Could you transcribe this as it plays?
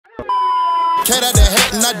cat out the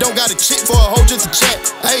hat, and I don't got a chick for a hoe just to chat.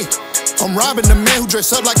 Hey, I'm robbing the man who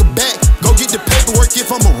dress up like a bat. Go get the paperwork if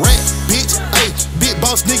I'm a rat, bitch. Hey, big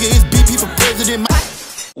boss nigga is BP for president.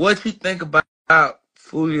 What you think about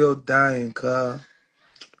Foolio dying, cuz?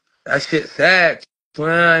 That shit sad, twin.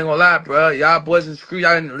 I ain't gonna lie, bro. Y'all boys in the street,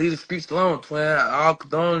 y'all didn't leave the streets alone, twin. All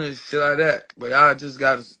condone and shit like that. But y'all just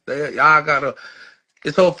gotta stay. Y'all gotta.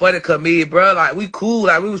 It's so funny cause me, bro, like we cool,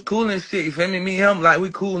 like we was cool and shit. You feel me? Me and him, like we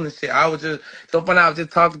cool and shit. I was just so funny. I was just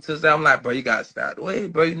talking to him. I'm like, bro, you gotta stay out the way,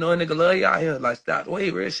 bro. You know a nigga love you out here. Like stay out the way,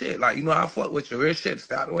 real shit. Like you know I fuck with you, real shit.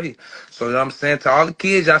 Stay out the way. So you know what I'm saying to all the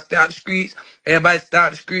kids, y'all stay out the streets. Everybody stay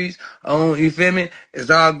out the streets. You feel me? It's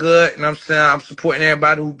all good. And I'm saying I'm supporting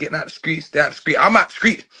everybody who getting out the streets. Stay out the street. I'm out the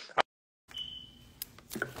street.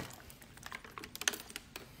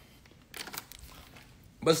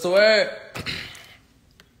 What's the word?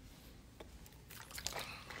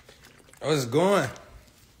 What's going?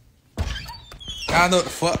 Y'all know what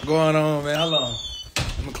the fuck going on, man. Hold on.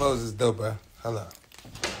 Let me close this door, bro. Hold on.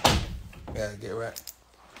 Gotta get right.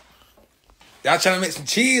 Y'all trying to make some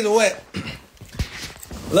cheese or what?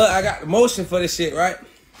 Look, I got the motion for this shit, right?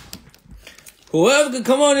 Whoever can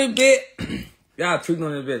come on this bit, y'all tweaking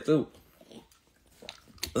on this bit too.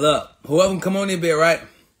 Look, whoever can come on this bit, right?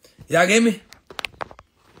 Y'all get me?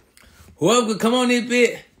 Whoever can come on this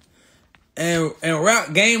bit and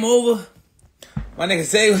rap game over. My nigga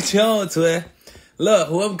say what you on to it. Look,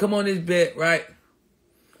 whoever come on this bit, right?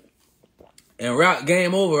 And rap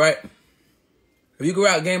game over, right? If you can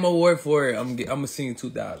rap game over word for it, I'm gonna send you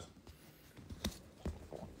 2,000.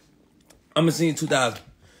 I'm gonna send you 2,000.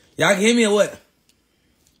 Y'all can hear me or what?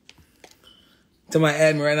 Tell my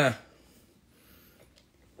admin right now.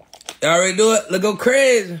 Y'all ready to do it? Let's go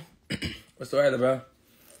crazy. What's the matter, bro?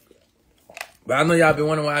 But I know y'all been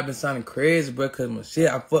wondering why I've been sounding crazy, bro, cause my shit,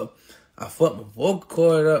 I fucked my vocal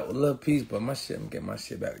cord up with a little piece, but my shit, I'm getting my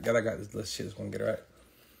shit back. I got this little shit that's gonna get it right.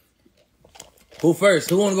 Who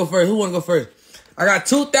first? Who wanna go first? Who wanna go first? I got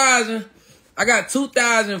 2,000. I got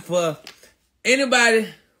 2,000 for anybody.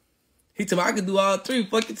 He told me I can do all three.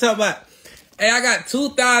 Fuck you talking about? Hey, I got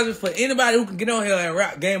 2,000 for anybody who can get on here and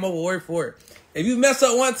rap game over word for it. If you mess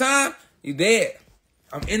up one time, you dead.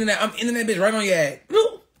 I'm ending that bitch right on your ass.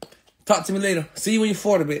 Talk to me later. See you when you're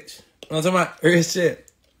 40, bitch. You know what I'm talking about? Real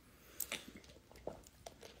shit.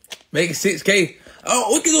 Make it 6K.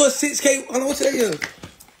 Oh, we can do a 6K. I don't know what that is.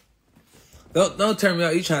 Don't turn me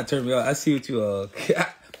out. You trying to turn me out. I see what you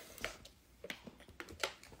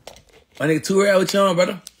My nigga 2 Real, what you on,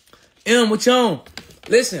 brother? What you on?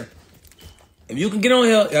 Listen. If you can get on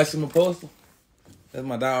here, y'all see my poster? That's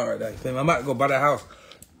my dog right there. You feel me? I'm about to go buy that house.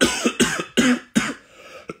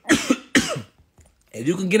 If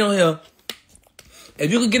you can get on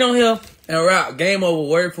here and rap game over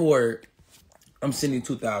word for word, I'm sending you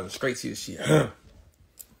 2,000 straight to your shit.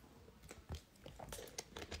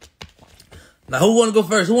 Now, who want to go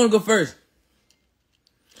first? Who want to go first?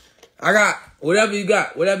 I got whatever you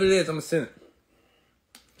got. Whatever it is, I'm going to send it.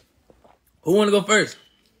 Who want to go first?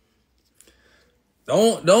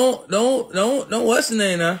 Don't, what's the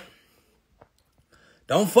name now?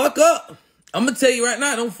 Don't fuck up. I'm going to tell you right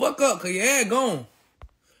now, don't fuck up, because your ass gone.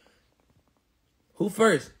 Who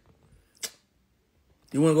first?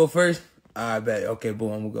 You want to go first? I bet. Okay,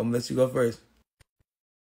 boom. I'm going to let you go first.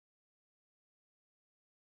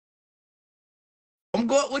 I'm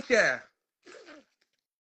going with ya.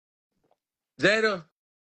 Jada.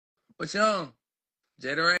 What you on?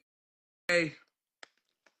 Jada Ray.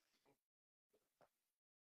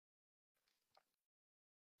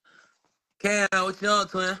 Cam, what you on,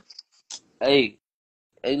 twin? Hey,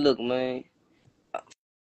 look, man.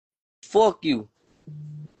 Fuck you.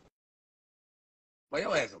 Well,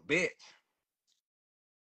 your ass a bitch.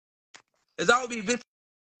 It's always be bitch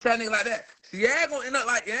that nigga like that. See, you ain't gonna end up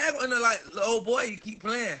like the old boy you keep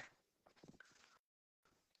playing.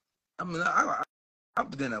 I mean, I'm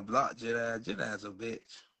been a block, Jedi a bitch.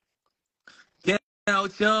 Cam,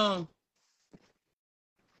 what you on?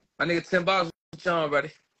 My nigga 10 bucks, what you on,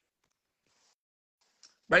 buddy?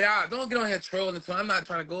 But y'all, don't get on here trolling. I'm not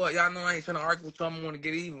trying to go up. Y'all know I ain't trying to argue with you. I'm going to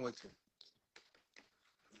get even with you.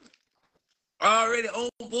 Already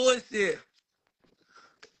old bullshit.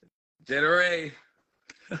 Jedi.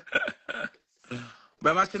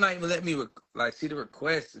 But my shit not even let me see the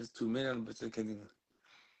request. It's too many of them, but can't even.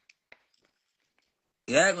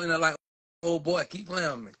 Yeah, going to like, old boy, keep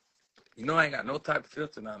playing with me. You know I ain't got no type of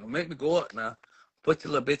filter now. Don't make me go up now. Put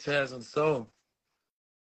your little bitch ass on the soul.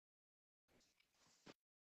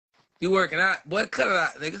 You working out? Boy, cut it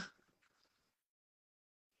out, nigga.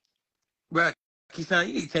 Bruh, Keyshawn,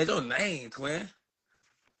 you need to change your name, twin.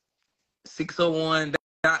 601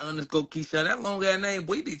 underscore Keyshawn. That long ass name,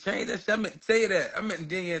 boy, you need to change that shit. I meant to tell you that. I meant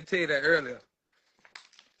to tell you that earlier.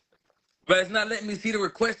 But it's not letting me see the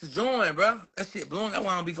request to join, bro. That shit blowing. That's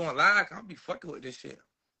why I don't be going live. I'll be fucking with this shit.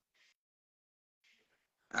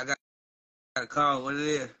 I gotta call what it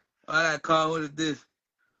is. I gotta call what it is.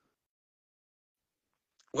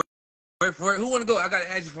 Wait for it. Who wanna go? I gotta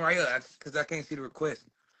add you from right here because I can't see the request.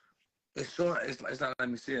 It's showing. It's not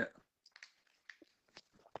letting me see it.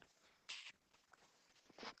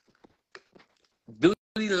 Duty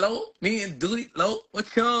low. Me and Duty low. What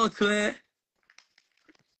you on, twin?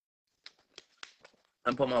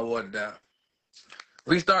 I'm put my water down.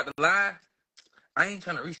 Restart the live. I ain't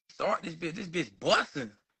trying to restart this bitch. This bitch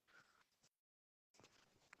busting.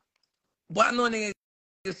 Boy, I know a nigga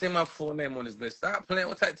just say my full name on this bitch. Stop playing.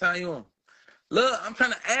 What type of time you on? Look, I'm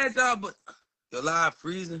trying to add y'all, but your live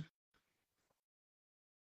freezing.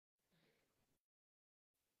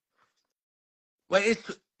 Wait,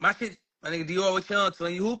 it's my shit. My nigga Dior, what you on?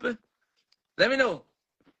 When you hooping? Let me know.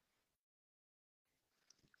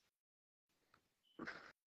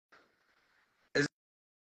 Is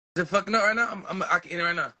it fucking up right now? I can end it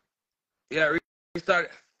right now. Yeah, restart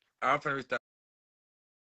it. I'm finna restart.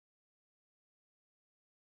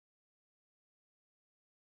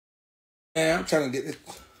 Man, I'm trying to get this.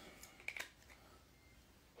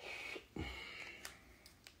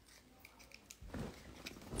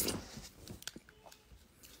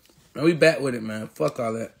 Man, we back with it, man. Fuck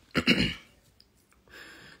all that.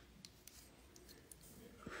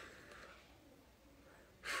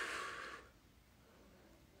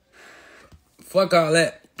 Fuck all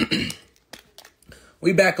that.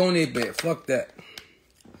 We back on it, bit. Fuck that.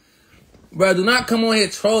 Bro, do not come on here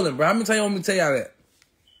trolling, bro. How many times you want me to tell y'all that?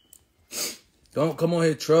 Don't come on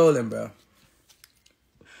here trolling, bro.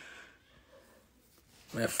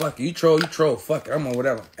 Man, fuck it. You troll. Fuck it. I'm on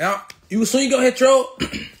whatever. You soon you go ahead troll,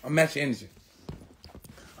 I'll match your energy.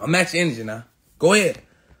 I'll match your energy now. Go ahead.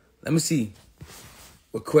 Let me see.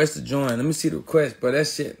 Request to join. Let me see the request, bro. That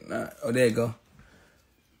shit. Nah. Oh, there you go.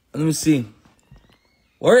 Let me see.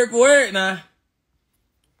 Word for word now.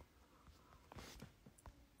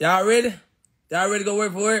 Y'all ready? Y'all ready to go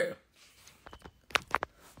word for word?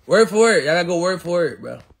 Word for word. Y'all gotta go word for word,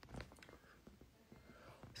 bro.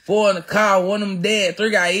 4 in the car, 1 of them dead, 3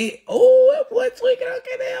 got hit. Oh, that boy tweaking.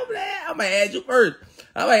 Okay, damn that. I might add you first.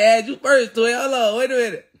 Twin. Hold on, wait a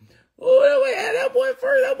minute. Oh, that boy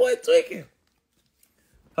first. That boy tweaking.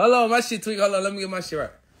 Hold on, my shit tweaking. Hold on, let me get my shit right.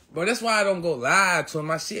 Bro, that's why I don't go live to him.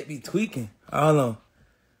 My shit be tweaking. Hold on.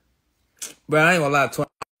 Bro, I ain't gonna lie to him.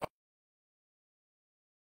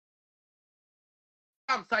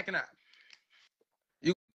 I'm psyching out.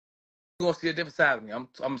 You gonna see a different side of me.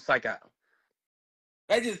 I'm psych out.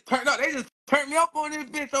 They just turned up. They just turned me up on this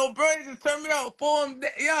bitch, oh bro. They just turned me up for them.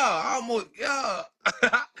 Yeah, almost, yeah.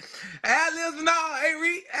 Ad-libs and all. Hey,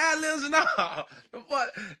 Reed, ad-libs and all. The fuck?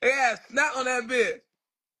 They had snap on that bitch.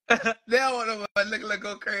 They don't want to look like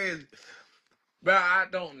go crazy. Bro, I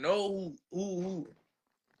don't know who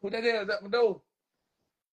that is at my door.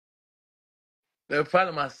 They're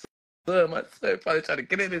probably my son. My son probably trying to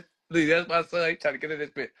get in this. Dude, that's my son. He trying to get in this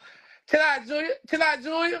bitch. Chill out, Junior. Chill out,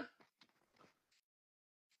 Junior.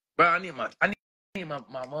 Bro, I need my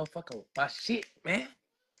motherfucker, my shit, man.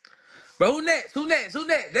 Bro, who next?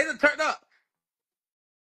 They done turned up.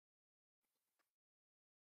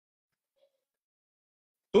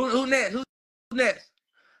 Who next? Who next?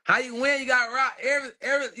 How you win? You got rock every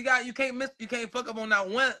you can't fuck up on that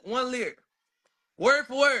one lyric. Word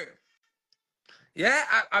for word. Yeah,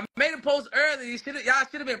 I made a post earlier. Y'all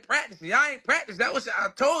should have been practicing. Y'all ain't practiced. That was I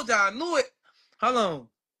told y'all. I knew it. Hold on.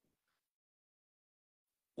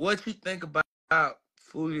 What you think about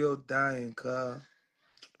Foolio dying, cuz?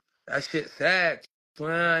 That shit sad, twin.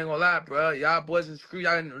 I ain't gonna lie, bro. Y'all boys in the street,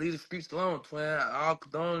 y'all didn't leave the streets alone, twin. All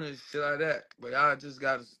condone and shit like that. But y'all just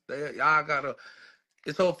gotta stay. Y'all gotta.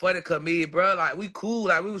 It's so funny cause me, bro, like we cool,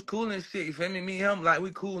 like we was cool and shit. You feel me? Me and him, like we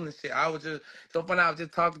cool and shit. I was just so funny. I was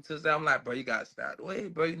just talking to them. I'm like, bro, you gotta stay out the way,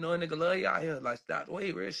 bro. You know a nigga love you out here. Like stay out the way,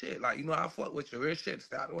 real shit. Like you know I fuck with you, real shit.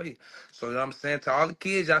 Stay out the way. So you know what I'm saying to all the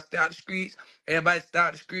kids, y'all stay out the streets. Everybody stay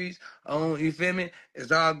out the streets. You feel me?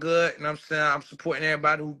 It's all good. And I'm saying I'm supporting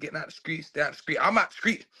everybody who getting out the streets. Stay out the street. I'm out the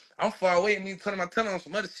street. I'm far away. Me telling on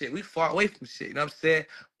some other shit. We far away from shit. You know what I'm saying?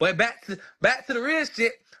 But back to the real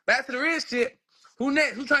shit. Back to the real shit. Who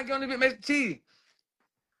next? Who trying to get on the bit, make the cheese?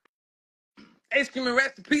 Hey, screaming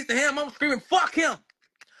rest in peace to him. I'm screaming fuck him.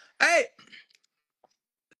 Hey.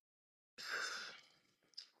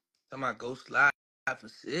 Talking about go slide. for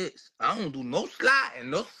 6. I don't do no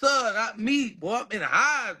sliding, no sun, not me. Boy, I'm in the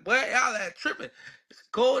highs, boy. Y'all that tripping. It's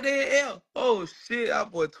cold in hell. Oh, shit. Y'all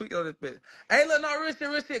boy tweaking on this bitch. Hey, look, no, real shit,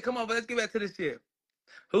 real shit. Come on, but let's get back to this shit.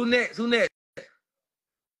 Who next? Who next?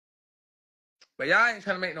 But y'all ain't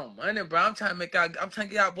trying to make no money, bro. I'm trying to make y'all, I'm trying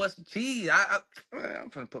to get y'all boys some cheese. I'm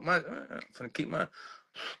trying to put my, I'm trying to keep my,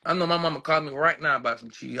 I know my mama called me right now about some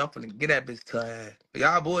cheese. I'm finna get that bitch to her ass. But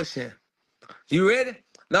y'all bullshit. You ready?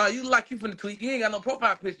 No, you like you finna tweet. You ain't got no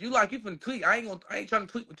profile picture. You like you finna tweet. I ain't trying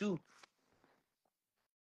to tweet with you.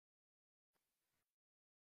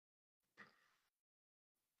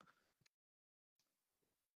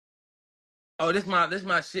 Oh, this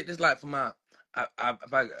my shit. This like for my, I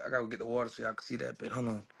gotta get the water so y'all can see that bit. Hold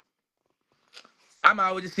on. I'm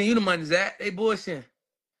always just seeing you the money, Zach. They bullshit.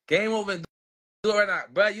 Game over and do it right now,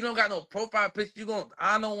 bro. You don't got no profile picture.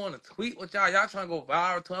 I don't want to tweet with y'all. Y'all trying to go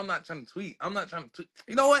viral too. I'm not trying to tweet. I'm not trying to tweet.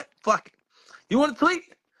 You know what? Fuck it. You want to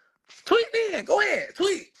tweet? Tweet then. Go ahead.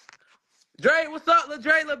 Tweet. Dre, what's up, little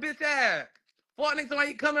Dre, little bitch ass? Fuck nigga,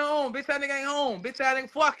 somebody coming home. Bitch ass nigga ain't home. Bitch ass ain't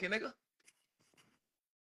fucking, nigga.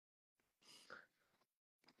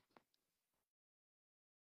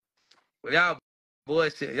 Well, y'all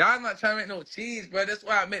bullshit. Y'all not trying to make no cheese, bro. That's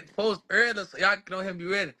why I meant to post earlier so y'all can know him be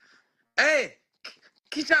ready. Hey,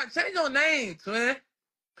 Keyshawn, change your name, twin.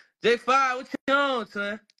 J5, what you on,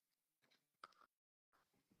 twin?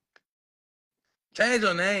 Change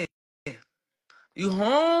your name. You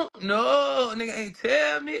home? No, nigga ain't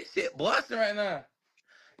tell me. Shit busting right now.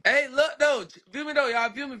 Hey, look though. Feel me though,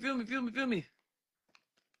 y'all. Feel me.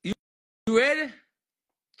 You ready?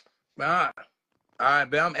 Bro, all right,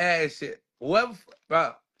 bro. I'm adding shit. Whoever,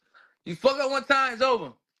 bro. You fuck up one time, it's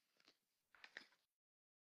over.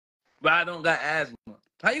 But I don't got asthma.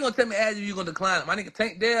 How you gonna tell me asthma you gonna decline it? My nigga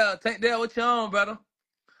Tank Dale, what you on, brother?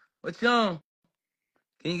 What you on?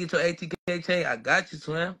 Can you get your ATK chain? I got you,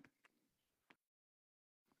 twin.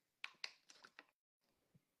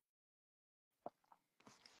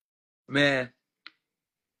 Man,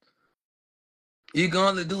 you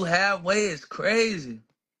gonna do halfway, it's crazy.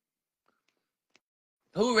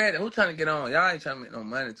 Who ready? Who trying to get on? Y'all ain't trying to make no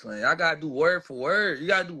money, twin. Y'all gotta do word for word. You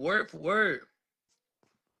gotta do word for word.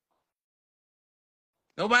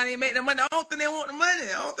 Nobody ain't make the money. I don't think they want the money.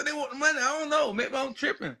 I don't know. Maybe I'm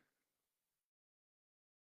tripping.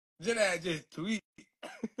 Just tweet.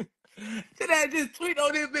 Just tweet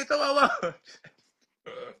on this bitch. Oh,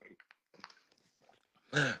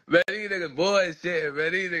 man, these niggas bullshit,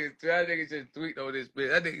 man. That niggas just tweet on this bitch.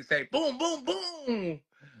 That nigga say, boom, boom, boom.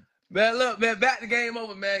 Man, look, man, back to game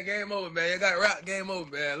over, man. Game over, man. You got to rap game over,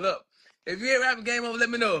 man. Look, if you ain't rapping game over, let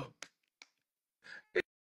me know.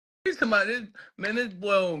 He's somebody, this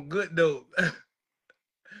boy on good dope.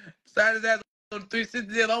 Started his ass on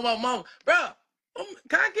 360 on my mama. Bro,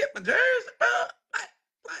 can I get my jersey, bro? Like,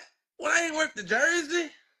 when I ain't worth the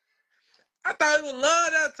jersey, I thought we would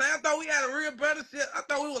love that time. I thought we had a real brother shit. I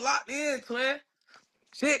thought we were locked in, twin.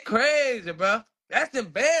 Shit crazy, bro. That's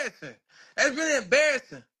embarrassing. That's really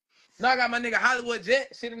embarrassing. Now I got my nigga Hollywood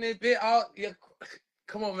Jet sitting in this bit all, yeah,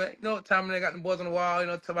 come on, man. You know what time they got them boys on the wall, you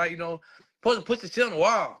know, talking about, supposed to put the shit on the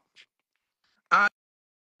wall.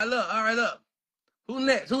 All right, look. Who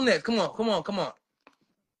next? Come on.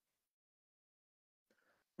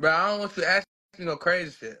 Bro, I don't want you to ask me no crazy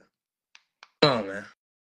shit. Come on, man.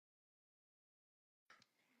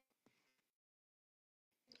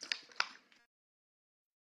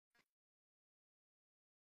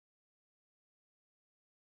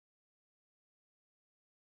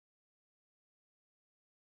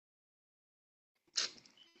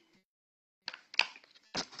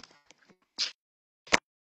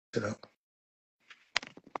 Shut up.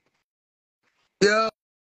 Yo,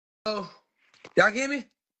 y'all get me?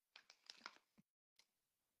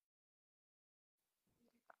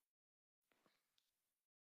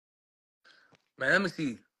 Man, let me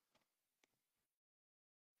see.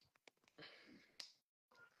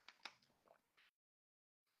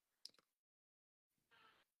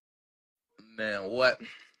 Man, what?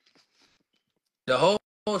 The whole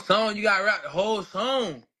song, you gotta rap the whole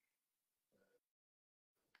song.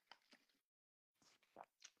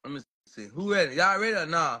 Let me see. Who ready? Y'all ready or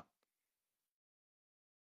nah?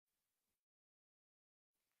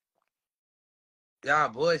 Y'all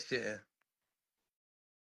bullshitting.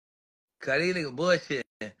 Cause these niggas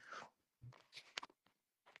bullshitting.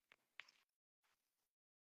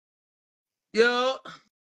 Yo.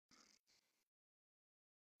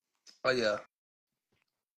 Oh, yeah.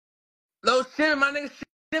 Low Shimmy, my nigga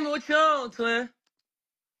Shimmy, what you on, twin?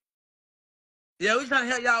 Yeah, we trying to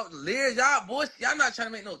help y'all with the lyrics. Y'all boys, y'all not trying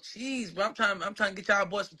to make no cheese, bro. I'm trying to get y'all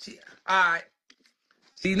boys some cheese. All right.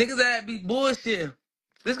 See, niggas that be bullshit.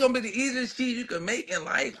 This gonna be the easiest shit you can make in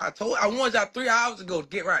life. I warned y'all 3 hours ago to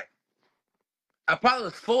get right. I probably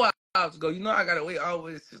was 4 hours ago. You know I gotta wait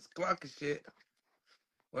always 6 o'clock and shit.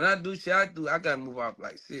 When I do shit, I gotta move off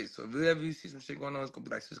like 6. So if ever you see some shit going on, it's gonna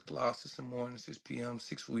be like 6 o'clock, 6 in the morning, 6 p.m.,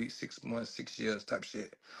 6 weeks, 6 months, 6 years type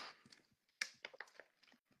shit.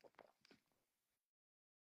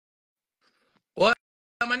 What?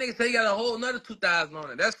 My nigga say you got a whole another 2,000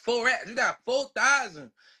 on it. That's 4 rats. You got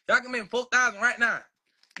 4,000. Y'all can make 4,000 right now.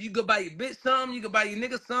 You can buy your bitch some. You can buy your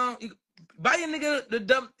nigga some. You can buy your nigga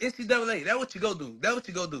the NCAA. That's what you go do. That's what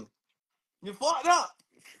you go do. You fucked up.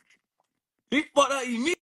 He fucked up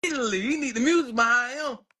immediately. He need the music behind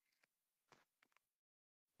him.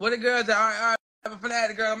 What the girls are? All right. I'm finna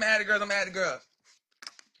add the girls. I'm add the girls. I'm add the girls.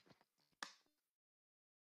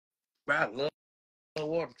 Bro, I love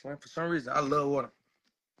water, man. For some reason, I love water.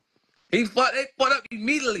 They fucked up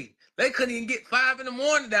immediately. They couldn't even get 5 in the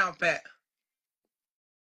morning down pat.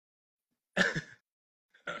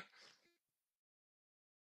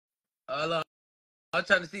 Look, I'm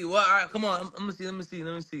trying to see. Well, all right, come on. I'm gonna see. Let me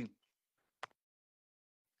see.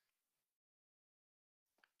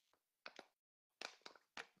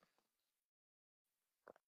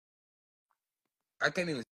 I can't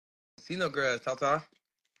even see no girls, Tata.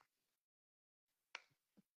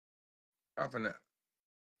 Off from that.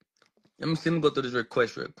 Let me see. Let me go through this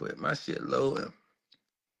request real quick. My shit low.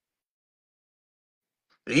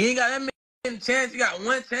 You ain't got that many chance. You got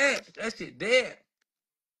one chance. That shit dead.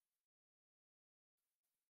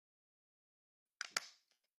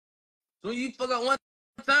 So you fuck up one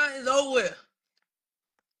time, it's over with.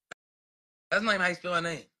 That's not even how you spell my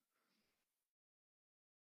name.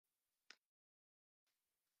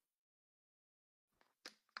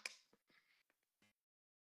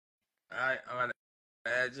 All right, I'm gonna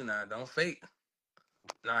add you now. Don't fake.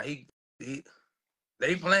 Nah, they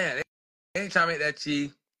playing. They ain't trying to make that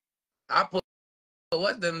cheese. I put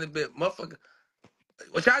what's them in the bit, motherfucker.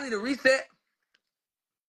 What y'all need to reset?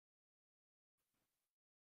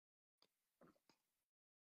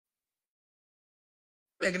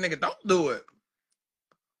 Make a nigga don't do it.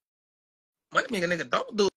 Money make a nigga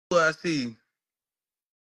don't do what I see.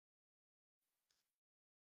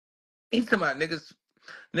 He's talking about niggas.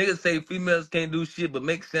 Niggas say females can't do shit but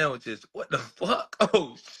make sandwiches. What the fuck?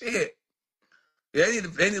 Oh shit. Yeah, they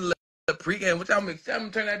need to look pregame. What y'all make?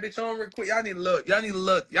 I'm gonna turn that bitch on real quick. Y'all need to look. Y'all need to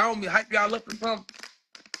look. Y'all want me to hype y'all up or something?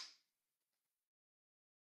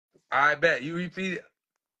 I bet. You repeat it.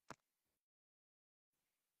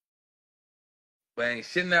 But ain't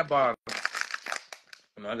shit in that bottle.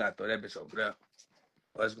 No, I gotta throw that bitch over there.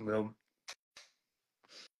 Let's go.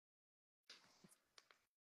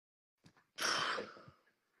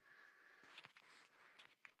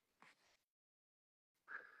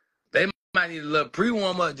 They might need a little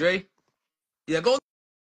pre-warm up, Dre. Yeah, go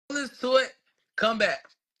listen to it. Come back.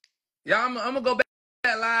 Yeah, I'm gonna go back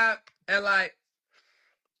live at like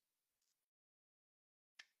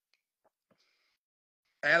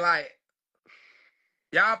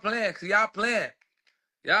y'all playing, cause y'all playing.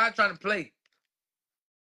 Y'all trying to play.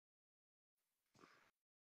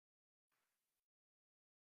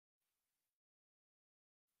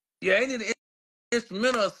 Yeah, they need an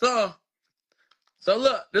instrumental or something. So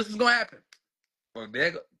look, this is gonna happen. Well,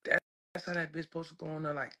 that's how that bitch supposed to go on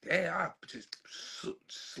there like that. I just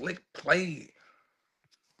slick play.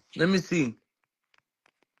 Let me see.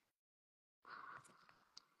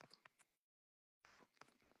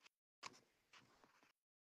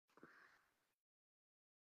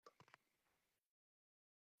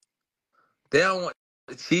 They don't want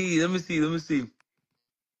the cheese. Let me see.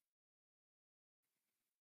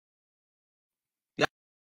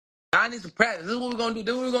 Y'all need some practice. This is what we're gonna do.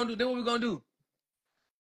 This is what we're gonna do. This is what we're gonna do.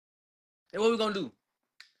 This is what we're gonna do.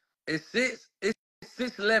 It's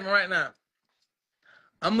 6:11 right now.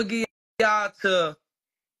 I'm gonna give y'all to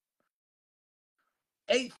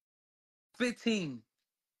 8:15.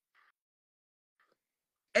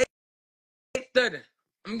 8:30.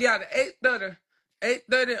 I'm gonna get out at 8:30.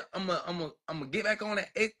 8:30. I'm gonna get back on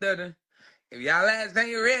at 8:30. If y'all ass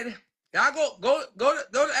ain't ready, y'all go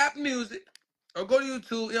to Apple Music or go to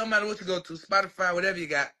YouTube. It don't matter what you go to, Spotify, whatever you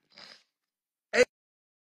got.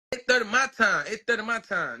 8:30 my time. 8:30 my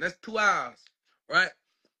time. That's 2 hours, right?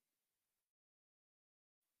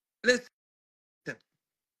 Listen, I'm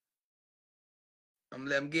gonna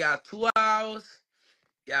let them get out 2 hours.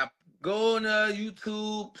 Y'all go on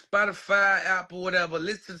YouTube, Spotify, Apple, whatever.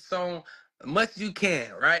 Listen to the song as much as you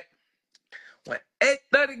can, right? When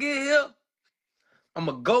 8:30 get here, I'm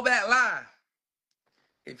gonna go back live.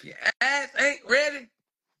 If your ass ain't ready,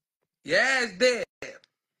 your ass dead.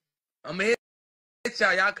 I'm here.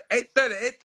 Y'all 8:30.